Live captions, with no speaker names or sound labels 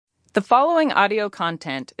The following audio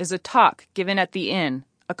content is a talk given at The Inn,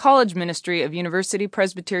 a college ministry of University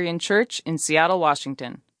Presbyterian Church in Seattle,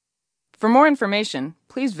 Washington. For more information,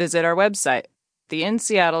 please visit our website,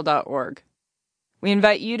 theinnseattle.org. We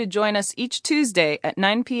invite you to join us each Tuesday at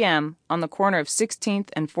 9 p.m. on the corner of 16th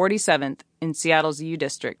and 47th in Seattle's U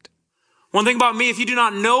District. One thing about me, if you do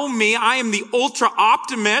not know me, I am the ultra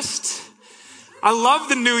optimist. I love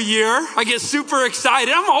the new year. I get super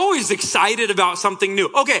excited. I'm always excited about something new.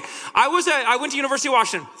 Okay, I went to University of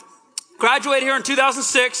Washington. Graduated here in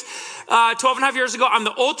 2006, 12 and a half years ago. I'm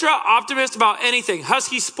the ultra optimist about anything.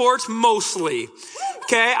 Husky sports, mostly.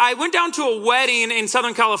 Okay, I went down to a wedding in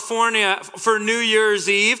Southern California for New Year's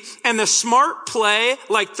Eve, and the smart play,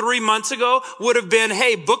 like 3 months ago, would have been,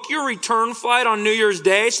 hey, book your return flight on New Year's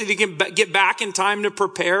Day so you can get back in time to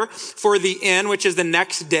prepare for the inn, which is the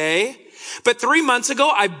next day. But 3 months ago,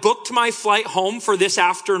 I booked my flight home for this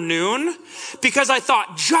afternoon because I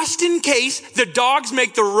thought, just in case the Dogs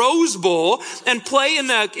make the Rose Bowl and play in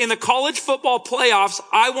the college football playoffs,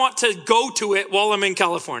 I want to go to it while I'm in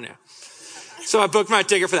California. So I booked my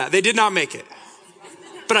ticket for that. They did not make it.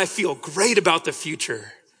 But I feel great about the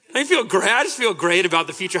future. I just feel great about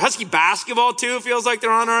the future. Husky basketball, too, feels like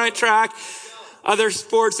they're on the right track. Other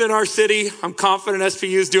sports in our city, I'm confident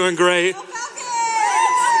SPU is doing great.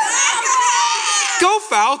 Go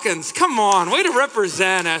Falcons. Come on. Way to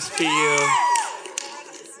represent SPU.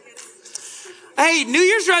 Hey, New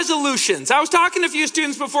Year's resolutions. I was talking to a few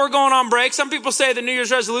students before going on break. Some people say the New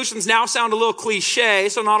Year's resolutions now sound a little cliche,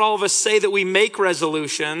 so not all of us say that we make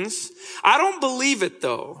resolutions. I don't believe it,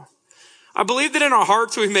 though. I believe that in our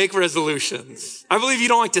hearts we make resolutions. I believe you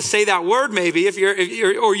don't like to say that word maybe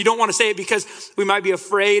or you don't want to say it because we might be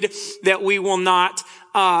afraid that we will not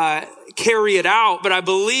carry it out. But I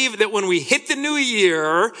believe that when we hit the new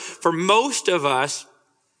year, for most of us,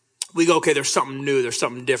 we go, okay, there's something new. There's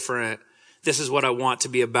something different. This is what I want to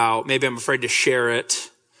be about. Maybe I'm afraid to share it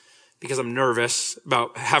because I'm nervous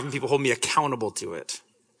about having people hold me accountable to it.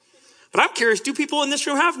 But I'm curious, do people in this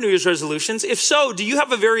room have New Year's resolutions? If so, do you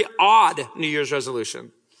have a very odd New Year's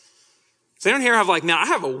resolution? Does anyone here have I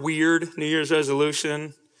have a weird New Year's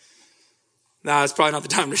resolution? Nah, it's probably not the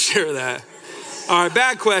time to share that. All right,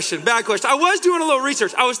 bad question. I was doing a little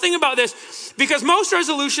research. I was thinking about this because most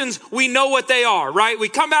resolutions, we know what they are, right? We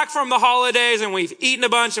come back from the holidays and we've eaten a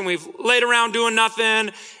bunch and we've laid around doing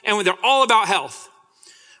nothing, and they're all about health,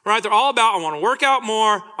 right? They're all about, I want to work out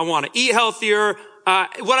more. I want to eat healthier.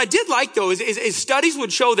 What I did like, though, is studies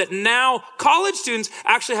would show that now college students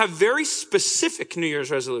actually have very specific New Year's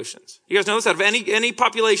resolutions. You guys know this? Out of any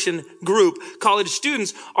population group, college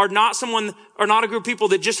students are not a group of people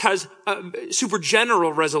that just has super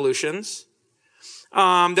general resolutions.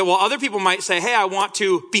 That while other people might say, hey, I want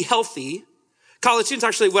to be healthy, college students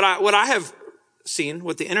actually, what I have seen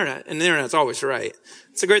with the internet, and the internet's always right.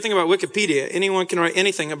 It's a great thing about Wikipedia. Anyone can write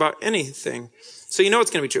anything about anything. So you know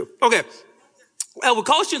it's going to be true. Okay. Well, what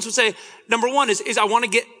college students would say, number one is I want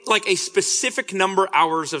to get like a specific number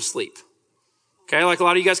hours of sleep. Okay. Like a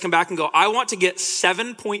lot of you guys come back and go, I want to get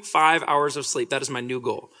 7.5 hours of sleep. That is my new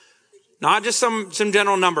goal. Not just some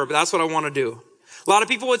general number, but that's what I want to do. A lot of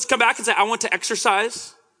people would come back and say, I want to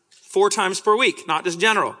exercise 4 times per week, not just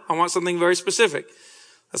general. I want something very specific.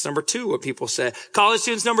 That's number 2, what people say. College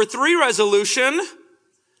students, number 3 resolution.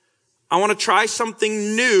 I want to try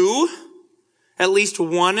something new at least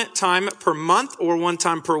 1 time per month or 1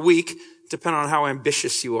 time per week, depending on how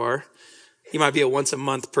ambitious you are. You might be a once a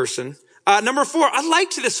month person. Number 4, I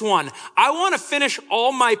liked this one. I want to finish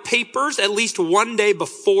all my papers at least 1 day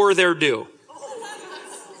before they're due.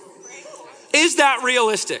 Is that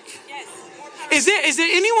realistic? Is it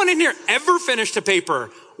anyone in here ever finished a paper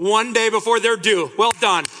 1 day before they're due? Well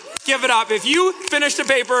done. Give it up. If you finished a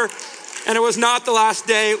paper and it was not the last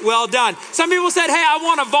day, well done. Some people said, hey, I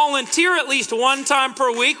want to volunteer at least 1 time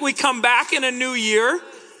per week. We come back in a new year,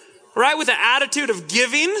 right, with an attitude of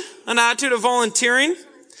giving, an attitude of volunteering.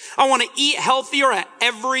 I want to eat healthier at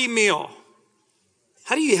every meal.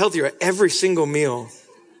 How do you eat healthier at every single meal?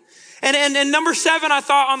 And number 7, I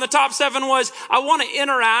thought on the top 7 was, I want to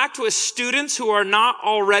interact with students who are not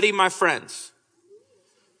already my friends.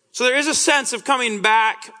 So there is a sense of coming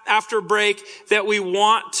back after break that we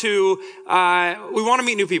want to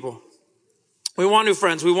meet new people. We want new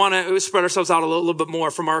friends. We want to spread ourselves out a little bit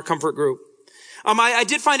more from our comfort group. I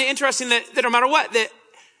did find it interesting that no matter what, that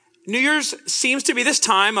New Year's seems to be this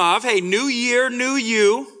time of, hey, new year, new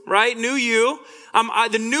you, right? New you.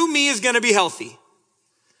 The new me is going to be healthy.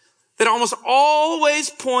 That almost always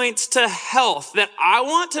points to health, that I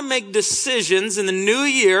want to make decisions in the new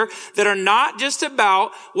year that are not just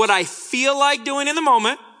about what I feel like doing in the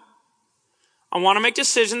moment. I want to make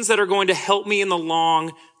decisions that are going to help me in the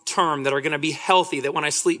long term, that are going to be healthy, that when I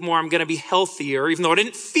sleep more, I'm going to be healthier, even though I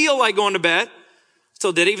didn't feel like going to bed.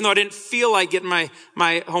 Still did it, even though I didn't feel like getting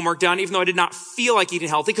my homework done, even though I did not feel like eating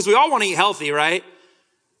healthy, because we all want to eat healthy, right?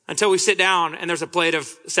 Until we sit down and there's a plate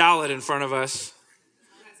of salad in front of us.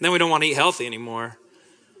 And then we don't want to eat healthy anymore.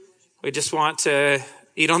 We just want to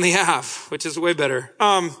eat on the half, which is way better.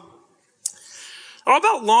 All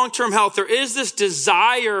about long-term health. There is this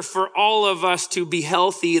desire for all of us to be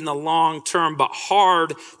healthy in the long term, but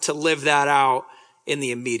hard to live that out in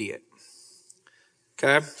the immediate.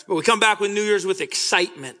 Okay? But we come back with New Year's with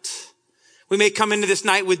excitement. We may come into this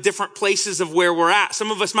night with different places of where we're at.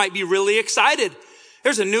 Some of us might be really excited.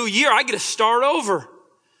 There's a new year. I get to start over.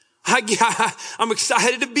 I'm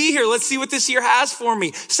excited to be here. Let's see what this year has for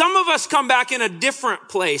me. Some of us come back in a different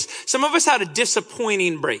place. Some of us had a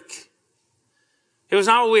disappointing break. It was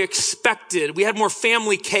not what we expected. We had more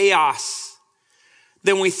family chaos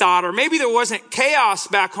than we thought. Or maybe there wasn't chaos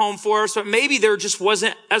back home for us, but maybe there just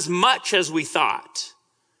wasn't as much as we thought.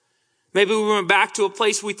 Maybe we went back to a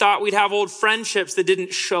place we thought we'd have old friendships that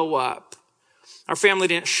didn't show up. Our family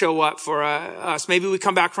didn't show up for us. Maybe we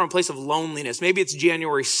come back from a place of loneliness. Maybe it's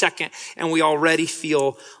January 2nd and we already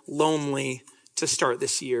feel lonely to start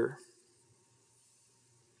this year.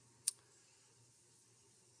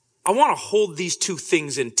 I want to hold these two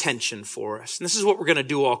things in tension for us. And this is what we're going to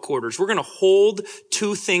do all quarters. We're going to hold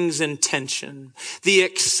two things in tension. The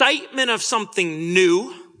excitement of something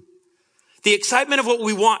new. The excitement of what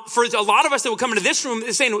we want. For a lot of us that will come into this room,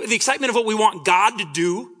 is saying the excitement of what we want God to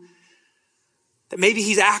do. That maybe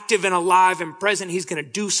he's active and alive and present. He's going to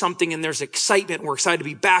do something and there's excitement. We're excited to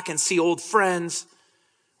be back and see old friends.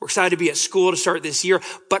 We're excited to be at school to start this year.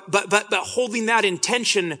 But holding that in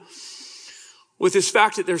tension with this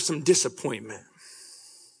fact that there's some disappointment.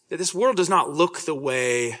 That this world does not look the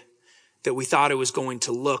way that we thought it was going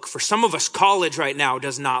to look. For some of us, college right now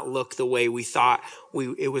does not look the way we thought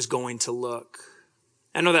it was going to look.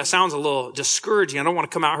 I know that sounds a little discouraging. I don't want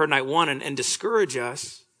to come out here night one and discourage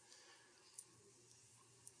us.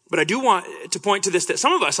 But I do want to point to this, that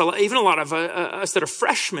some of us, even a lot of us that are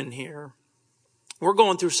freshmen here, we're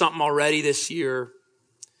going through something already this year.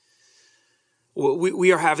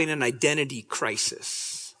 We are having an identity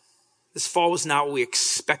crisis. This fall was not what we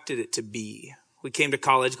expected it to be. We came to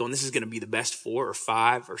college going, this is going to be the best 4 or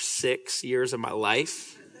 5 or 6 years of my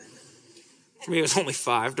life. For me, it was only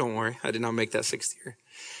 5. Don't worry. I did not make that 6th year.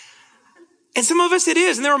 And some of us it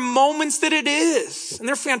is, and there are moments that it is. And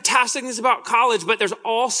there are fantastic things about college, but there's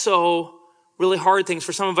also really hard things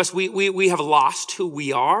for some of us. We have lost who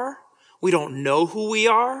we are. We don't know who we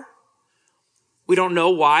are. We don't know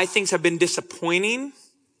why things have been disappointing.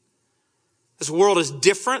 This world is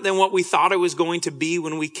different than what we thought it was going to be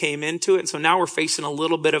when we came into it. And so now we're facing a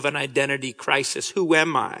little bit of an identity crisis. Who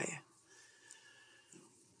am I?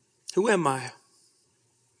 Who am I?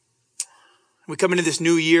 We come into this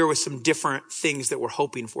new year with some different things that we're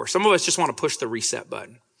hoping for. Some of us just want to push the reset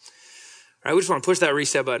button. Right? We just want to push that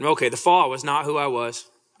reset button. Okay, the fall was not who I was.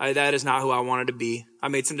 That is not who I wanted to be. I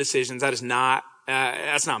made some decisions. That's not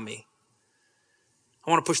me. I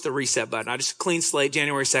want to push the reset button. I just clean slate,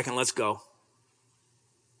 January 2nd, let's go.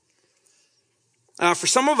 For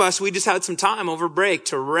some of us, we just had some time over break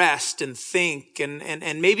to rest and think.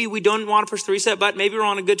 And maybe we don't want to push the reset button. Maybe we're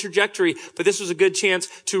on a good trajectory, but this was a good chance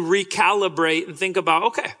to recalibrate and think about,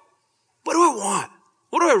 okay, what do I want?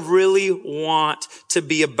 What do I really want to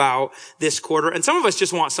be about this quarter? And some of us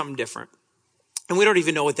just want something different. And we don't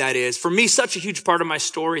even know what that is. For me, such a huge part of my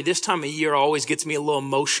story, this time of year always gets me a little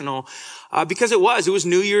emotional because it was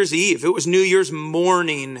New Year's Eve. It was New Year's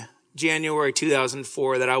morning, January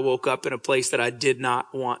 2004, that I woke up in a place that I did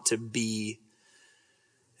not want to be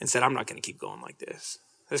and said, I'm not going to keep going like this.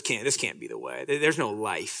 This can't be the way. There's no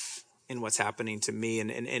life in what's happening to me.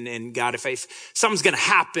 And God, if something's going to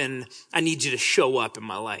happen, I need you to show up in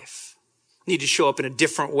my life. I need to show up in a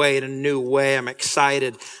different way, in a new way. I'm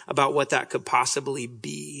excited about what that could possibly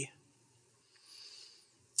be.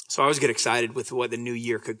 So I always get excited with what the new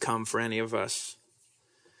year could come for any of us.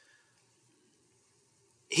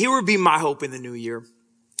 Here would be my hope in the new year.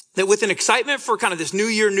 That with an excitement for kind of this new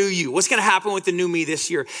year, new you, what's going to happen with the new me this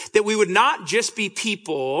year, that we would not just be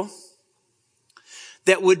people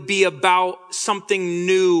that would be about something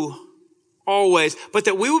new always, but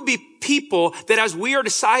that we would be people that as we are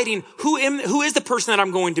deciding who is the person that I'm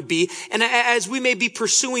going to be, and as we may be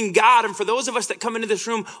pursuing God, and for those of us that come into this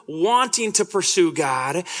room wanting to pursue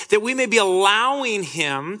God, that we may be allowing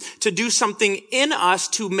him to do something in us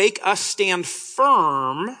to make us stand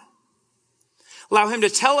firm. Allow him to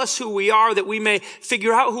tell us who we are, that we may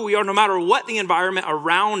figure out who we are no matter what the environment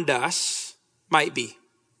around us might be.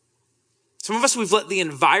 Some of us, we've let the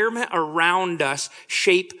environment around us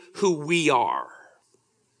shape who we are.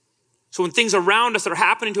 So when things around us that are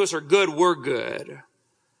happening to us are good, we're good.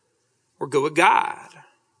 We're good with God.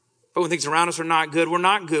 But when things around us are not good, we're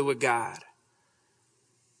not good with God.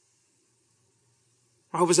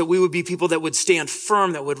 My hope is that we would be people that would stand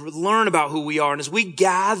firm, that would learn about who we are. And as we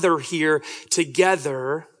gather here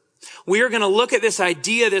together, we are going to look at this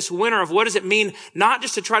idea this winter of what does it mean, not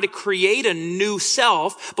just to try to create a new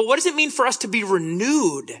self, but what does it mean for us to be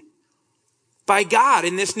renewed by God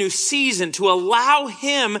in this new season, to allow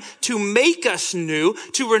him to make us new,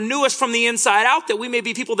 to renew us from the inside out, that we may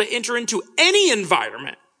be people that enter into any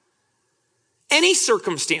environment, any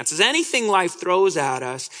circumstances, anything life throws at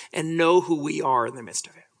us, and know who we are in the midst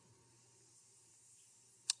of it.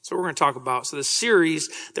 So we're going to talk about, the series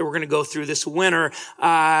that we're going to go through this winter,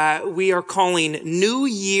 we are calling New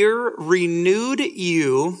Year, Renewed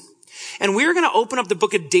You. And we're going to open up the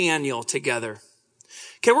book of Daniel together.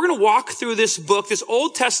 Okay, we're going to walk through this book, this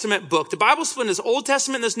Old Testament book. The Bible's split into this Old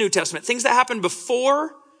Testament and this New Testament. Things that happened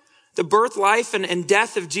before the birth, life, and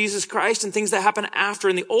death of Jesus Christ, and things that happen after.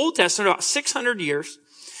 In the Old Testament, about 600 years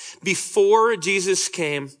before Jesus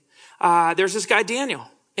came, there's this guy Daniel.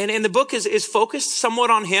 And the book is focused somewhat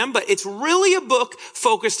on him, but it's really a book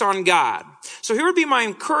focused on God. So here would be my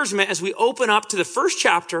encouragement as we open up to the first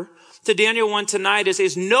chapter to Daniel 1 tonight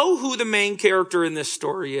is know who the main character in this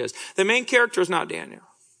story is. The main character is not Daniel.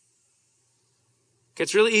 Okay,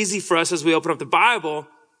 it's really easy for us as we open up the Bible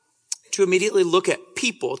to immediately look at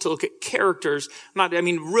people, to look at characters,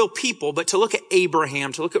 real people, but to look at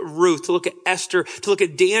Abraham, to look at Ruth, to look at Esther, to look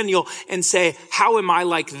at Daniel and say, how am I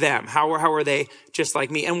like them? How are they just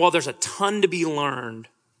like me? And while there's a ton to be learned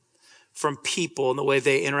from people and the way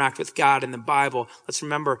they interact with God in the Bible, let's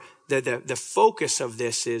remember that the focus of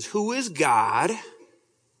this is, who is God?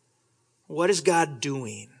 What is God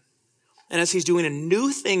doing? And as he's doing a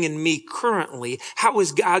new thing in me currently, how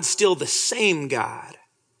is God still the same God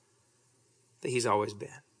that he's always been?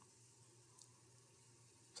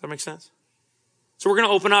 Does that make sense? So we're going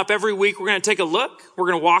to open up every week. We're going to take a look. We're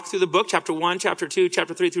going to walk through the book, chapter 1, chapter 2,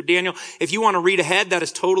 chapter 3 through Daniel. If you want to read ahead, that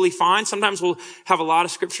is totally fine. Sometimes we'll have a lot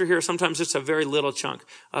of scripture here. Sometimes just a very little chunk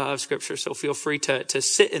of scripture. So feel free to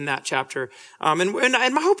sit in that chapter. And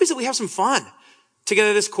my hope is that we have some fun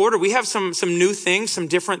together this quarter. We have some new things, some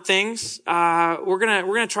different things. We're going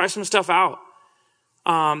to try some stuff out.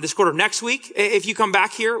 This quarter. Next week, if you come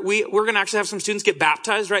back here, we're going to actually have some students get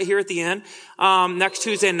baptized right here at the end, next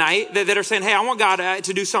Tuesday night that are saying, hey, I want God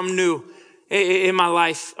to do something new in my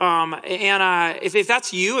life. If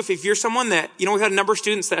that's you, if you're someone that, we've had a number of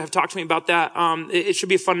students that have talked to me about that. It should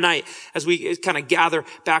be a fun night as we kind of gather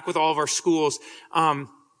back with all of our schools.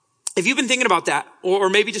 If you've been thinking about that, or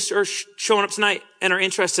maybe just are showing up tonight and are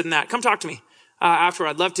interested in that, come talk to me. After,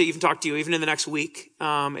 I'd love to even talk to you even in the next week,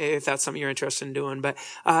 if that's something you're interested in doing. But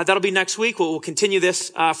that'll be next week. We'll continue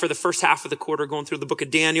this for the first half of the quarter, going through the book of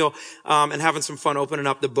Daniel and having some fun opening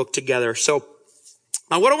up the book together. So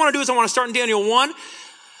what I want to do is I want to start in Daniel 1.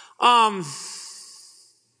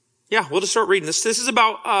 We'll just start reading this. This is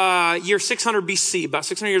about year 600 BC, about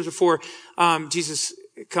 600 years before Jesus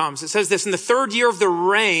comes. It says this: in the third year of the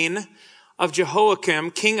reign of Jehoiakim,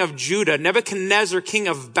 king of Judah, Nebuchadnezzar, king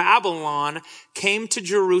of Babylon, came to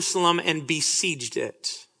Jerusalem and besieged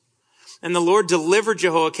it. And the Lord delivered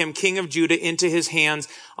Jehoiakim, king of Judah, into his hands,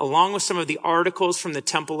 along with some of the articles from the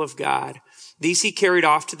temple of God. These he carried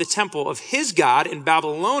off to the temple of his God in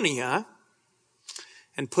Babylonia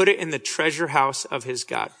and put it in the treasure house of his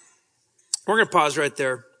God. We're going to pause right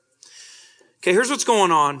there. Okay, here's what's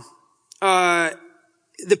going on.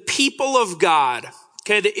 The people of God,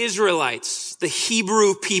 okay, the Israelites, the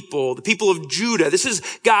Hebrew people, the people of Judah. This is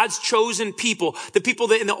God's chosen people. The people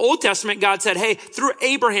that in the Old Testament, God said, hey, through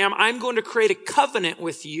Abraham, I'm going to create a covenant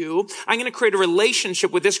with you. I'm going to create a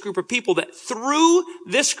relationship with this group of people that through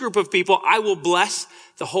this group of people, I will bless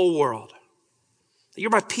the whole world.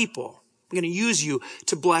 You're my people. I'm going to use you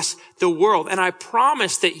to bless the world. And I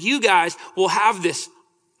promise that you guys will have this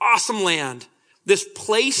awesome land, this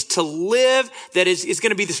place to live that is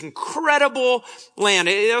going to be this incredible land.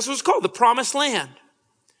 That's what it's called, the Promised Land.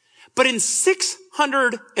 But in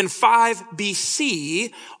 605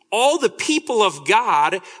 BC, all the people of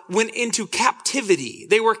God went into captivity.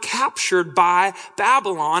 They were captured by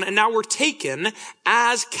Babylon and now were taken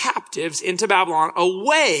as captives into Babylon,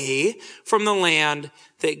 away from the land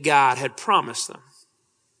that God had promised them.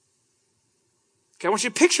 Okay, I want you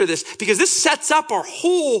to picture this because this sets up our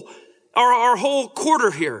whole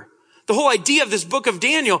quarter here. The whole idea of this book of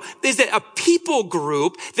Daniel is that a people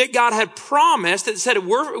group that God had promised, that said,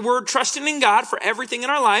 we're trusting in God for everything in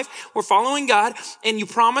our life. We're following God, and you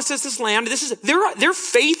promised us this land. Their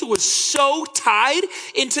faith was so tied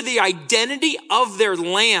into the identity of their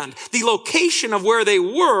land. The location of where they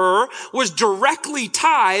were was directly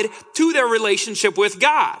tied to their relationship with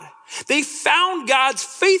God. They found God's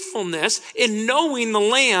faithfulness in knowing the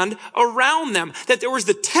land around them, that there was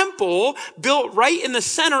the temple built right in the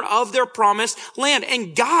center of their promised land.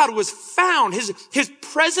 And God was found, his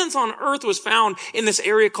presence on earth was found in this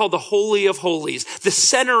area called the Holy of Holies, the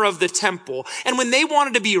center of the temple. And when they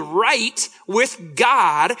wanted to be right with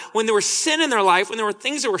God, when there was sin in their life, when there were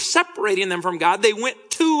things that were separating them from God, they went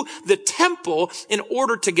to the temple in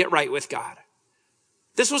order to get right with God.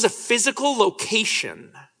 This was a physical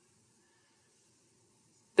location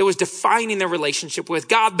that was defining their relationship with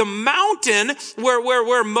God. The mountain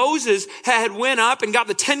where Moses had went up and got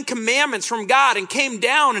the 10 commandments from God and came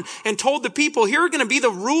down and told the people, here are going to be the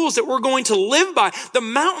rules that we're going to live by. The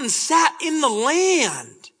mountain sat in the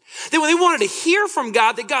land. That when they wanted to hear from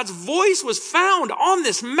God, that God's voice was found on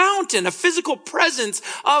this mountain, a physical presence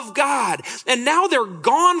of God. And now they're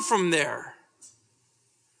gone from there.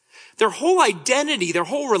 Their whole identity, their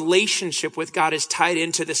whole relationship with God is tied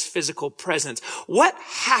into this physical presence. What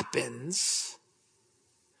happens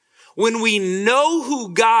when we know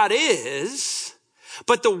who God is,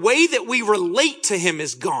 but the way that we relate to him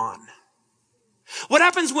is gone? What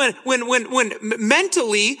happens when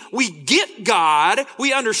mentally we get God,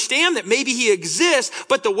 we understand that maybe he exists,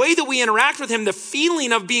 but the way that we interact with him, the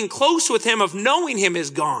feeling of being close with him, of knowing him is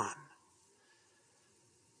gone?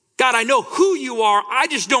 God, I know who you are. I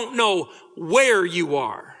just don't know where you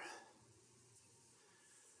are.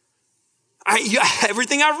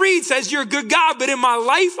 Everything I read says you're a good God, but in my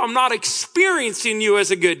life, I'm not experiencing you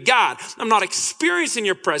as a good God. I'm not experiencing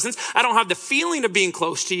your presence. I don't have the feeling of being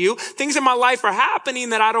close to you. Things in my life are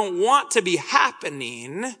happening that I don't want to be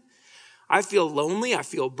happening. I feel lonely. I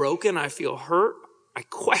feel broken. I feel hurt. I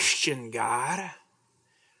question God.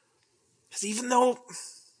 Because even though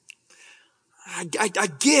I get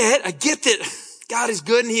that God is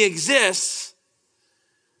good and he exists,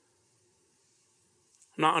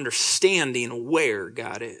 I'm not understanding where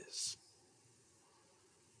God is.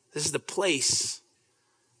 This is the place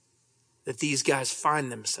that these guys find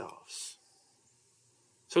themselves.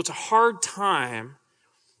 So it's a hard time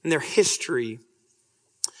in their history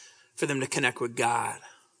for them to connect with God.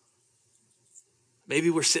 Maybe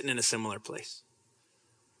we're sitting in a similar place.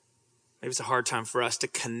 Maybe it's a hard time for us to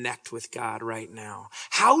connect with God right now.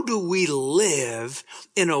 How do we live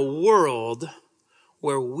in a world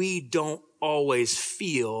where we don't always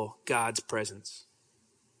feel God's presence?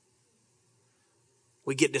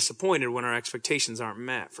 We get disappointed when our expectations aren't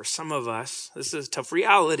met. For some of us, this is a tough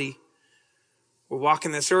reality. We're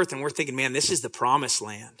walking this earth and we're thinking, man, this is the promised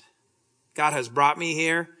land. God has brought me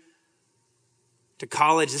here to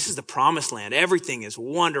college. This is the promised land. Everything is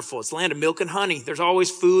wonderful. It's the land of milk and honey. There's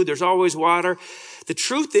always food. There's always water. The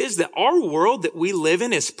truth is that our world that we live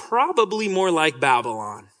in is probably more like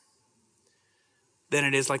Babylon than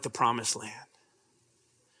it is like the promised land.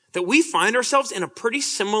 That we find ourselves in a pretty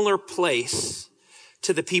similar place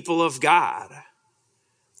to the people of God.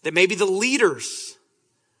 That maybe the leaders,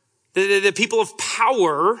 the people of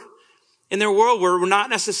power in their world were not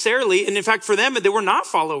necessarily, and in fact for them, they were not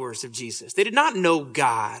followers of Jesus. They did not know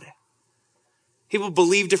God. People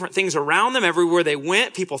believed different things around them everywhere they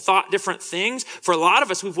went. People thought different things. For a lot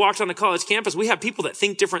of us, we've walked on a college campus. We have people that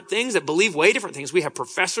think different things, that believe way different things. We have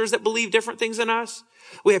professors that believe different things than us.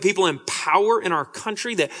 We have people in power in our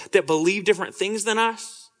country that believe different things than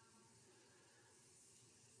us.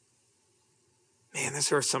 Man, this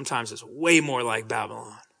earth sometimes is way more like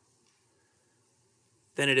Babylon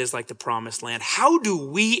than it is like the promised land. How do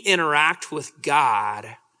we interact with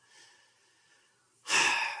God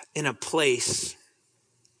in a place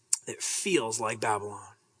that feels like Babylon?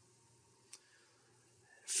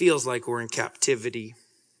 It feels like we're in captivity.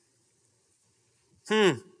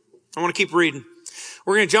 I want to keep reading.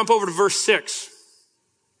 We're going to jump over to verse 6. It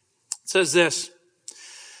says this.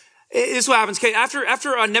 This is what happens. Okay,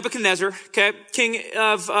 after Nebuchadnezzar, okay, king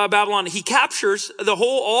of Babylon, he captures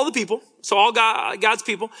all the people. So all God's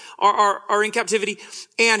people are in captivity,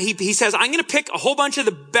 and he says, "I'm going to pick a whole bunch of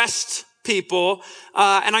the best people,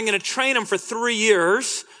 and I'm going to train them for 3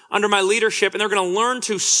 years under my leadership, and they're going to learn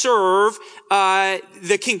to serve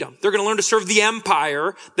the kingdom. They're going to learn to serve the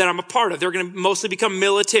empire that I'm a part of. They're going to mostly become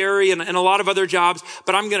military and a lot of other jobs,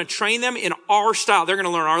 but I'm going to train them in our style. They're going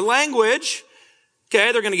to learn our language."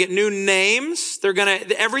 Okay, they're going to get new names.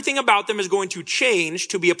 Everything about them is going to change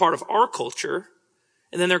to be a part of our culture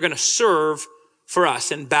And then they're going to serve for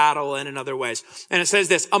us in battle and in other ways. And it says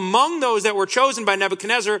this, among those that were chosen by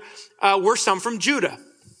Nebuchadnezzar were some from Judah.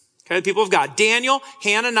 Okay, the people of God. Daniel,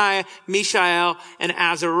 Hananiah, Mishael, and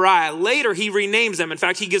Azariah. Later, he renames them. In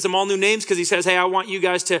fact, he gives them all new names because he says, hey, I want you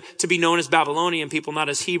guys to be known as Babylonian people, not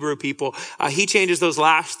as Hebrew people. He changes those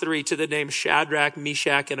last three to the name Shadrach,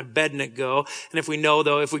 Meshach, and Abednego. And if we know,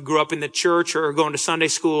 though, if we grew up in the church or going to Sunday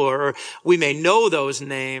school, or we may know those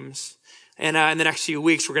names. And in the next few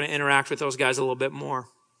weeks, we're going to interact with those guys a little bit more.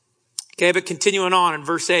 Okay, but continuing on in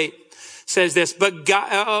verse 8 says this, but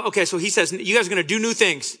God, okay, so he says, you guys are going to do new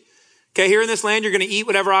things. Okay, here in this land, you're going to eat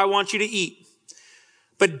whatever I want you to eat.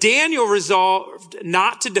 But Daniel resolved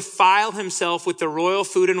not to defile himself with the royal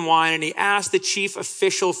food and wine, and he asked the chief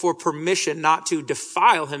official for permission not to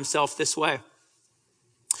defile himself this way.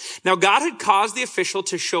 Now, God had caused the official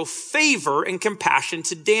to show favor and compassion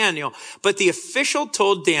to Daniel, but the official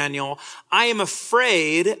told Daniel, I am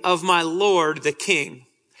afraid of my lord, the king,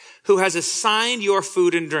 who has assigned your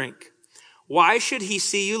food and drink. Why should he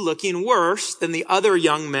see you looking worse than the other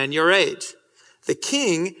young men your age? The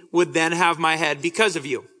king would then have my head because of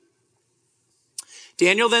you.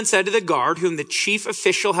 Daniel then said to the guard, whom the chief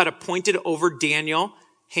official had appointed over Daniel,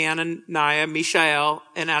 Hananiah, Mishael,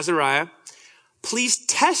 and Azariah, please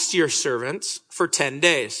test your servants for 10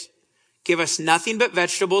 days. Give us nothing but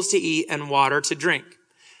vegetables to eat and water to drink.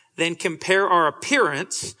 Then compare our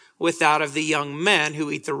appearance with that of the young men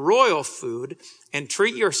who eat the royal food, and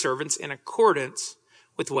treat your servants in accordance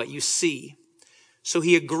with what you see. So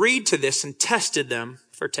he agreed to this and tested them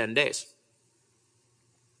for 10 days.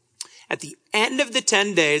 At the end of the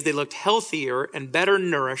 10 days, they looked healthier and better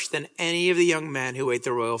nourished than any of the young men who ate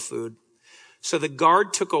the royal food. So the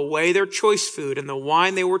guard took away their choice food and the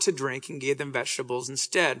wine they were to drink and gave them vegetables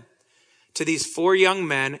instead. To these 4 young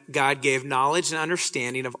men, God gave knowledge and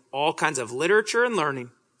understanding of all kinds of literature and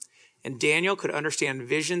learning. And Daniel could understand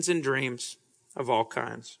visions and dreams of all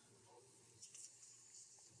kinds.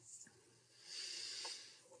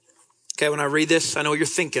 Okay, when I read this, I know what you're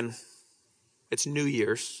thinking. It's New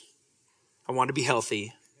Year's. I want to be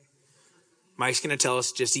healthy. Mike's going to tell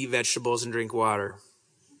us just eat vegetables and drink water.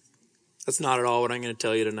 That's not at all what I'm going to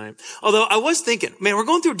tell you tonight. Although I was thinking, man, we're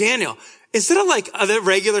going through Daniel. Instead of like other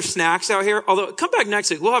regular snacks out here, although come back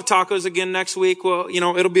next week. We'll have tacos again next week. Well,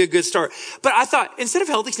 it'll be a good start. But I thought instead of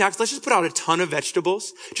healthy snacks, let's just put out a ton of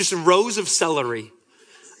vegetables, just rows of celery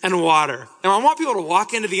and water. And I want people to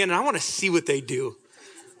walk into the end and I want to see what they do.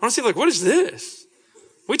 I want to see like, what is this?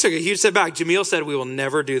 We took a huge step back. Jamil said we will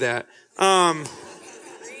never do that.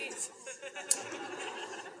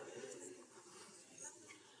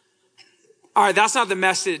 All right, that's not the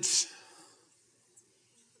message.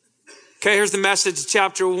 Okay, here's the message,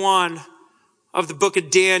 chapter 1 of the book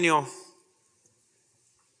of Daniel.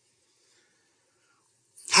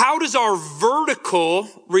 How does our vertical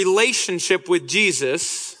relationship with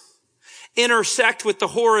Jesus intersect with the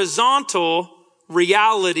horizontal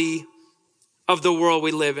reality of the world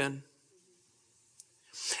we live in?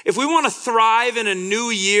 If we want to thrive in a new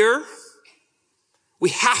year, we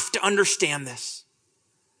have to understand this.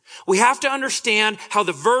 We have to understand how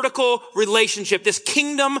the vertical relationship, this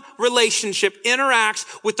kingdom relationship, interacts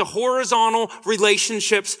with the horizontal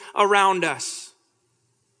relationships around us.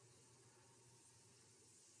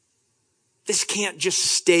 This can't just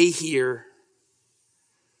stay here.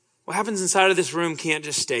 What happens inside of this room can't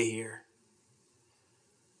just stay here.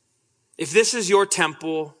 If this is your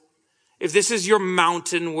temple, if this is your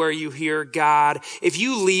mountain where you hear God, if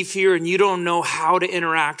you leave here and you don't know how to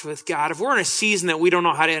interact with God, if we're in a season that we don't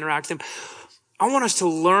know how to interact with Him, I want us to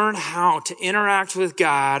learn how to interact with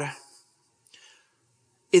God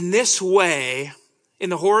in this way,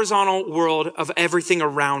 in the horizontal world of everything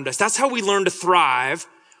around us. That's how we learn to thrive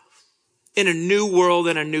in a new world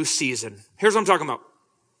and a new season. Here's what I'm talking about.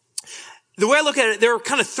 The way I look at it, there are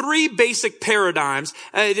kind of 3 basic paradigms,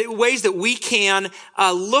 ways that we can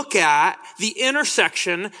look at the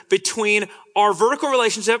intersection between our vertical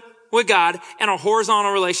relationship with God and our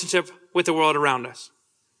horizontal relationship with the world around us.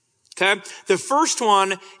 Okay? The first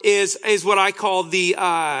one is what I call the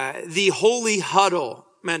holy huddle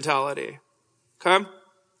mentality. Okay?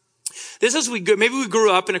 This is maybe we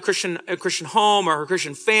grew up in a Christian home or a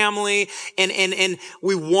Christian family, and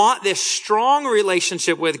we want this strong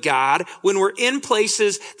relationship with God. When we're in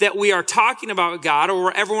places that we are talking about God, or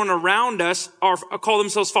where everyone around us call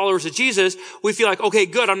themselves followers of Jesus, we feel like, okay,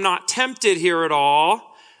 good, I'm not tempted here at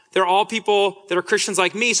all They're all people that are Christians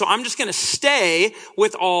like me. So I'm just going to stay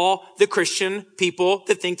with all the Christian people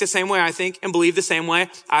that think the same way I think and believe the same way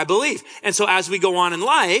I believe. And so as we go on in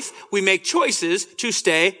life, we make choices to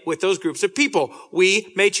stay with those groups of people.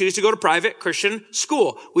 We may choose to go to private Christian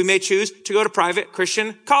school. We may choose to go to private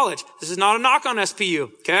Christian college. This is not a knock on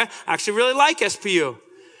SPU. Okay. I actually really like SPU.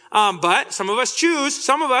 But some of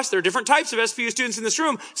us, there are different types of SPU students in this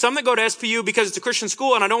room. Some that go to SPU because it's a Christian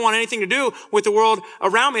school and I don't want anything to do with the world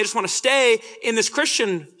around me. I just want to stay in this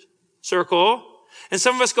Christian circle. And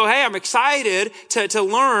some of us go, hey, I'm excited to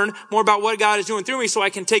learn more about what God is doing through me so I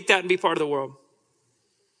can take that and be part of the world.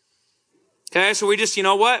 Okay, so we just, you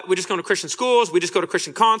know what? We just go to Christian schools. We just go to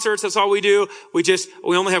Christian concerts. That's all we do. We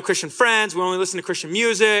only have Christian friends. We only listen to Christian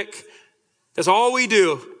music. That's all we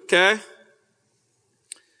do. Okay?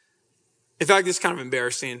 In fact, this is kind of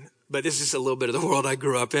embarrassing, but this is just a little bit of the world I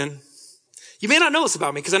grew up in. You may not know this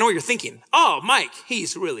about me because I know what you're thinking. Oh, Mike,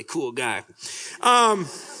 he's a really cool guy.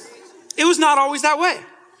 It was not always that way.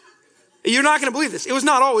 You're not going to believe this. It was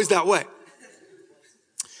not always that way.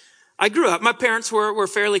 I grew up, my parents were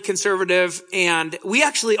fairly conservative, and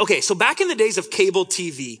so back in the days of cable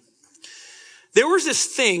TV, there was this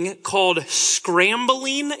thing called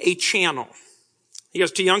scrambling a channel. You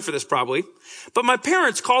guys are too young for this probably. But my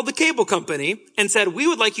parents called the cable company and said, we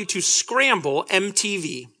would like you to scramble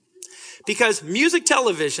MTV because music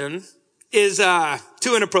television is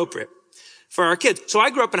too inappropriate for our kids. So I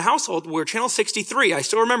grew up in a household where channel 63, I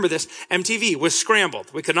still remember this, MTV was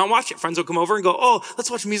scrambled. We could not watch it. Friends would come over and go, oh,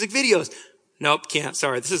 let's watch music videos. Nope, can't.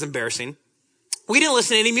 Sorry, this is embarrassing. We didn't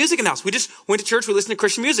listen to any music in the house. We just went to church. We listened to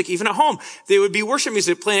Christian music. Even at home, there would be worship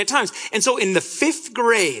music playing at times. And so in the 5th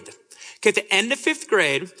grade, at the end of 5th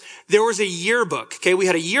grade, there was a yearbook. Okay, we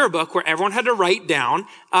had a yearbook where everyone had to write down.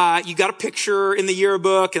 You got a picture in the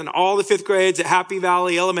yearbook, and all the 5th grades at Happy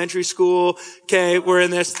Valley Elementary School. Okay, we're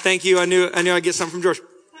in this. Thank you. I knew I'd get something from George.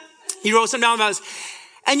 You wrote something down about this,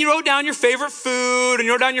 and you wrote down your favorite food, and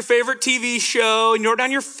you wrote down your favorite TV show, and you wrote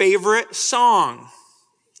down your favorite song.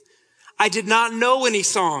 I did not know any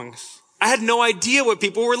songs. I had no idea what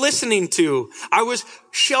people were listening to. I was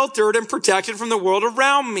sheltered and protected from the world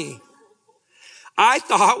around me. I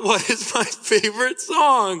thought, what is my favorite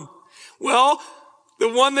song? Well, the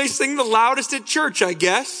one they sing the loudest at church, I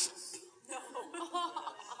guess.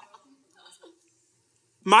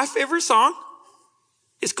 My favorite song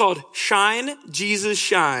is called Shine, Jesus,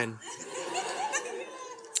 Shine.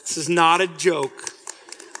 This is not a joke.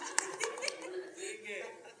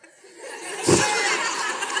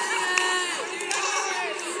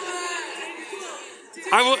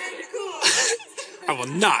 I will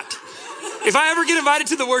not. If I ever get invited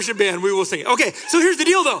to the worship band, we will sing it. Okay, so here's the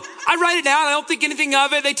deal though. I write it down. I don't think anything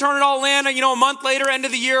of it. They turn it all in. A month later, end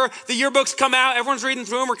of the year, the yearbooks come out. Everyone's reading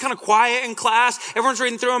through them. We're kind of quiet in class. Everyone's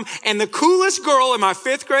reading through them. And the coolest girl in my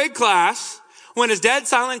 5th grade class, when it's dead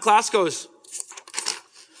silent in class, goes,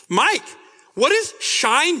 Mike, what is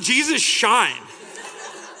Shine, Jesus, Shine?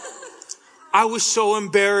 I was so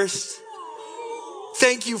embarrassed.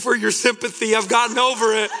 Thank you for your sympathy. I've gotten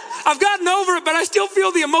over it, but I still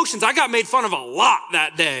feel the emotions. I got made fun of a lot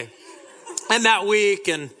that day and that week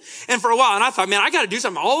and for a while. And I thought, man, I got to do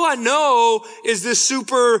something. All I know is this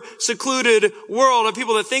super secluded world of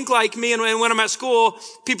people that think like me. And when I'm at school,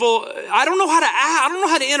 I don't know how to act. I don't know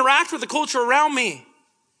how to interact with the culture around me.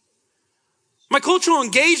 My cultural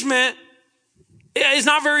engagement is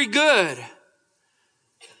not very good.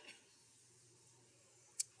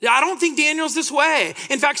 I don't think Daniel's this way.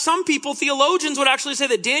 In fact, some theologians would actually say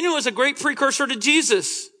that Daniel is a great precursor to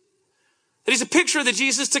Jesus. That he's a picture of the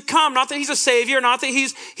Jesus to come. Not that he's a savior, not that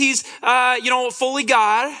he's fully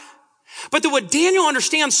God. But that what Daniel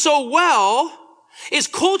understands so well is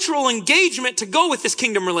cultural engagement to go with this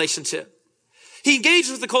kingdom relationship. He engaged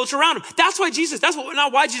with the culture around him. Not why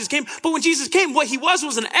Jesus came, but when Jesus came, what he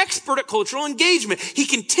was an expert at cultural engagement. He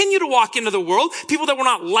continued to walk into the world, people that were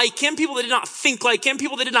not like him, people that did not think like him,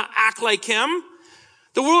 people that did not act like him.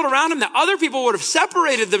 The world around him that other people would have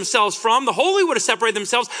separated themselves from, the holy would have separated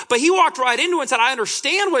themselves, but he walked right into it and said, I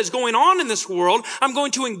understand what is going on in this world. I'm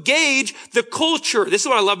going to engage the culture. This is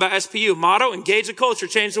what I love about SPU. Motto, engage the culture,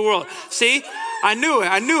 change the world. See? I knew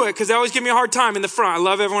it because they always give me a hard time in the front. I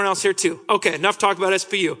love everyone else here too. Okay, enough talk about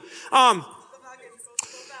SPU.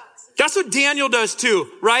 That's what Daniel does too,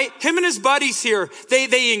 right? Him and his buddies here,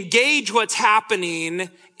 they engage what's happening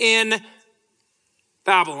in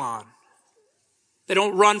Babylon. They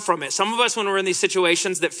don't run from it. Some of us, when we're in these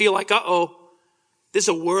situations that feel like, this is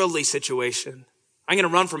a worldly situation. I'm going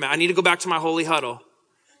to run from it. I need to go back to my holy huddle.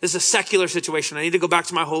 This is a secular situation. I need to go back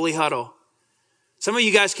to my holy huddle. Some of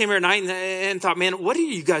you guys came here at night and thought, man, what are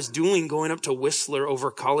you guys doing going up to Whistler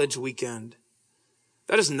over college weekend?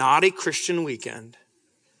 That is not a Christian weekend.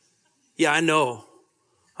 Yeah, I know.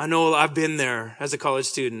 I've been there as a college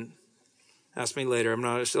student. Ask me later. I'm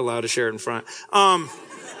not allowed to share it in front. I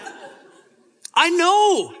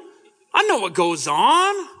know what goes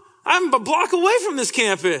on. I'm a block away from this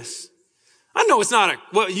campus. I know it's not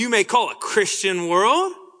what you may call a Christian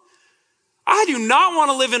world. I do not want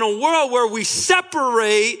to live in a world where we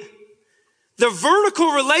separate the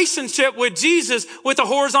vertical relationship with Jesus with the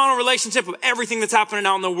horizontal relationship of everything that's happening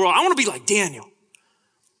out in the world. I want to be like Daniel.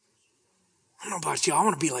 I don't know about you. I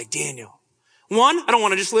want to be like Daniel. One, I don't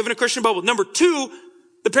want to just live in a Christian bubble. Number two,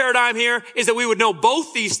 the paradigm here is that we would know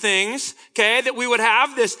both these things, okay? That we would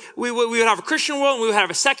have this, we would have a Christian world and we would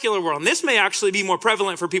have a secular world. And this may actually be more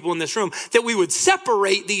prevalent for people in this room, that we would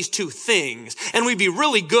separate these two things and we'd be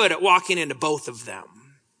really good at walking into both of them.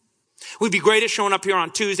 We'd be great at showing up here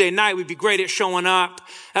on Tuesday night. We'd be great at showing up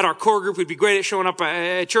at our core group. We'd be great at showing up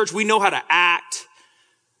at church. We know how to act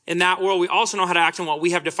in that world. We also know how to act in what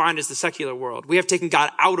we have defined as the secular world. We have taken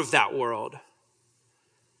God out of that world.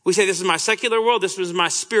 We say, this is my secular world. This is my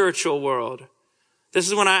spiritual world. This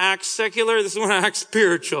is when I act secular. This is when I act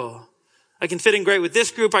spiritual. I can fit in great with this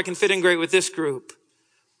group. I can fit in great with this group.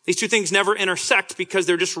 These two things never intersect because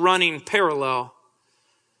they're just running parallel.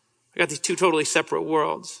 I got these two totally separate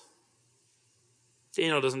worlds.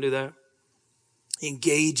 Daniel doesn't do that. He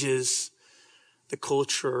engages the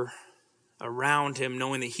culture around him,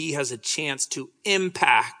 knowing that he has a chance to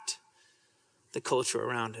impact the culture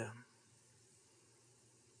around him.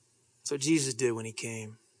 That's what Jesus did when he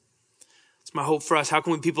came. It's my hope for us. How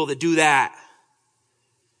can we be people that do that?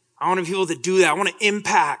 I want to be people that do that. I want to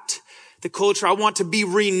impact the culture. I want to be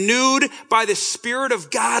renewed by the Spirit of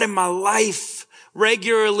God in my life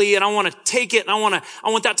regularly. And I want to take it and I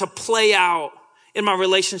want that to play out in my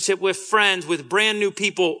relationship with friends, with brand new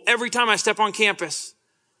people every time I step on campus.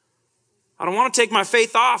 I don't want to take my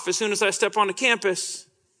faith off as soon as I step onto campus.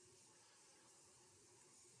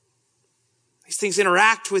 These things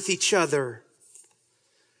interact with each other.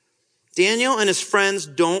 Daniel and his friends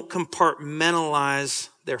don't compartmentalize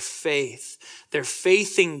their faith. Their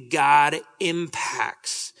faith in God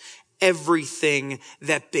impacts everything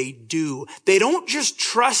that they do. They don't just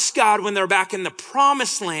trust God when they're back in the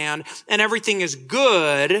promised land and everything is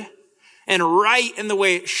good and right in the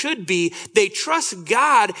way it should be. They trust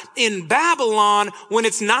God in Babylon when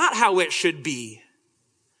it's not how it should be.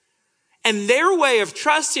 And their way of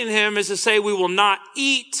trusting him is to say, we will not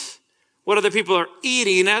eat what other people are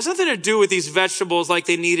eating. It has nothing to do with these vegetables like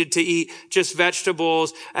they needed to eat just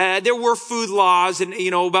vegetables. There were food laws and,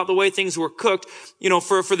 about the way things were cooked,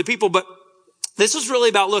 for the people. But this was really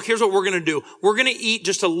about, look, here's what we're going to do. We're going to eat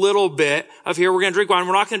just a little bit of here. We're going to drink wine.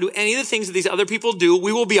 We're not going to do any of the things that these other people do.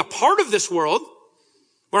 We will be a part of this world.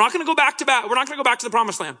 We're not going to go back to we're not going to go back to the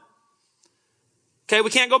promised land. Okay.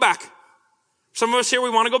 We can't go back. Some of us here,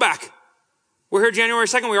 we want to go back. We're here January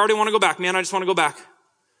 2nd. We already want to go back. Man, I just want to go back.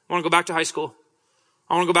 I want to go back to high school.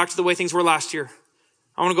 I want to go back to the way things were last year.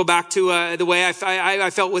 I want to go back to the way I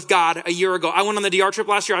felt with God a year ago. I went on the DR trip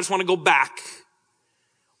last year. I just want to go back.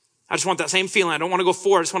 I just want that same feeling. I don't want to go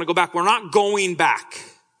forward. I just want to go back. We're not going back.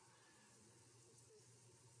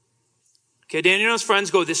 Okay, Daniel and his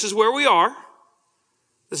friends go, this is where we are.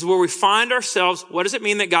 This is where we find ourselves. What does it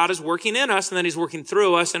mean that God is working in us and then he's working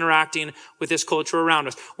through us, interacting with this culture around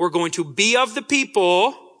us? We're going to be of the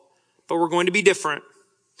people, but we're going to be different.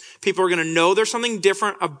 People are going to know there's something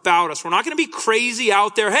different about us. We're not going to be crazy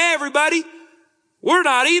out there. Hey, everybody, we're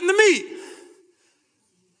not eating the meat.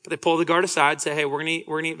 But they pull the guard aside and say, hey, we're going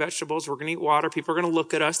to eat vegetables. We're going to eat water. People are going to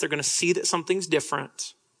look at us. They're going to see that something's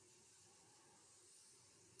different.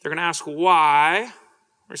 They're going to ask why.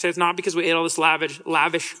 Or say it's not because we ate all this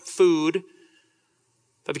lavish food,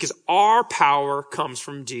 but because our power comes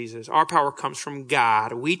from Jesus. Our power comes from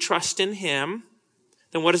God. We trust in him.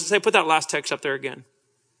 Then what does it say? Put that last text up there again.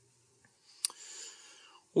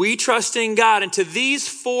 We trust in God. And to these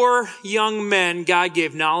 4 young men, God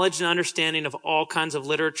gave knowledge and understanding of all kinds of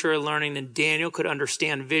literature and learning. And Daniel could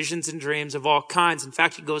understand visions and dreams of all kinds. In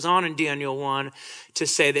fact, he goes on in Daniel 1 to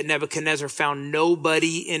say that Nebuchadnezzar found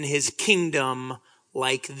nobody in his kingdom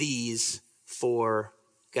like these 4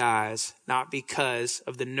 guys, not because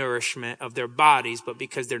of the nourishment of their bodies, but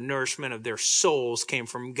because their nourishment of their souls came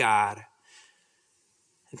from God.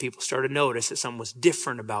 And people started to notice that something was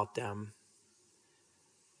different about them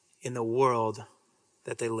in the world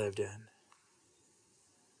that they lived in.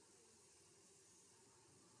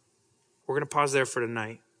 We're going to pause there for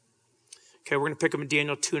tonight. Okay, we're going to pick up in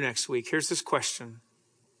Daniel 2 next week. Here's this question.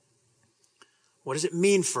 What does it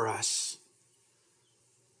mean for us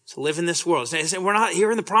to live in this world. We're not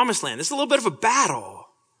here in the promised land. This is a little bit of a battle.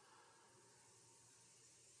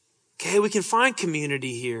 Okay, we can find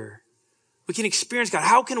community here. We can experience God.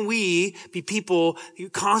 How can we be people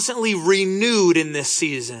constantly renewed in this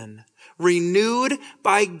season? Renewed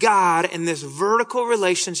by God in this vertical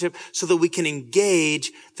relationship so that we can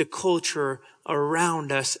engage the culture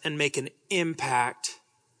around us and make an impact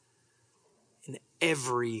in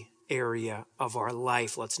every area of our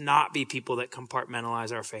life. Let's not be people that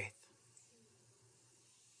compartmentalize our faith.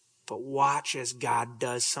 But watch as God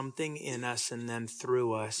does something in us and then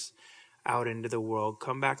through us out into the world.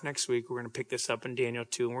 Come back next week. We're going to pick this up in Daniel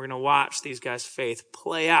 2, and we're going to watch these guys' faith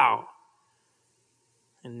play out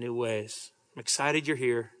in new ways. I'm excited you're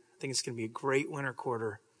here. I think it's going to be a great winter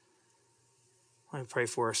quarter. Let me pray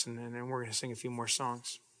for us, and then we're going to sing a few more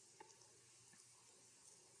songs.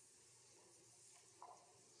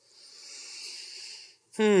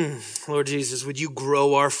 Lord Jesus, would you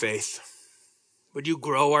grow our faith? Would you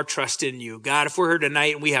grow our trust in you? God, if we're here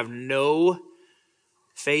tonight and we have no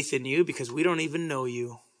faith in you because we don't even know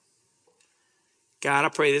you, God, I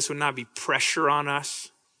pray this would not be pressure on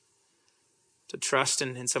us to trust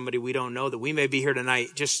in somebody we don't know, that we may be here tonight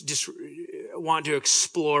just want to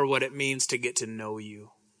explore what it means to get to know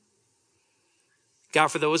you. God,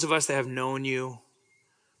 for those of us that have known you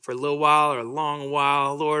for a little while or a long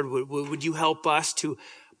while, Lord, would you help us to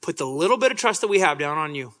put the little bit of trust that we have down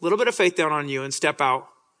on you, a little bit of faith down on you, and step out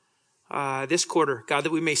this quarter, God,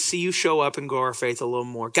 that we may see you show up and grow our faith a little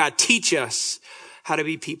more. God, teach us how to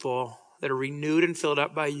be people that are renewed and filled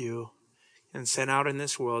up by you and sent out in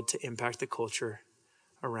this world to impact the culture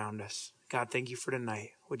around us. God, thank you for tonight.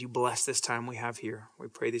 Would you bless this time we have here? We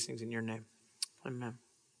pray these things in your name. Amen.